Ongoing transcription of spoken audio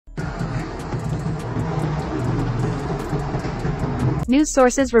News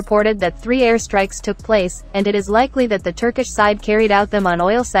sources reported that 3 airstrikes took place, and it is likely that the Turkish side carried out them on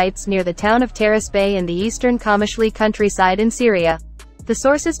oil sites near the town of Tarasbeh in the eastern Qamishli countryside in Syria. The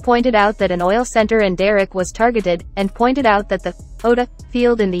sources pointed out that an oil center in Derik was targeted, and pointed out that the Odeh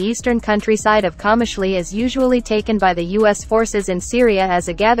field in the eastern countryside of Qamishli is usually taken by the U.S. forces in Syria as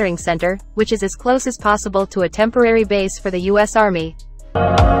a gathering center, which is as close as possible to a temporary base for the U.S. Army.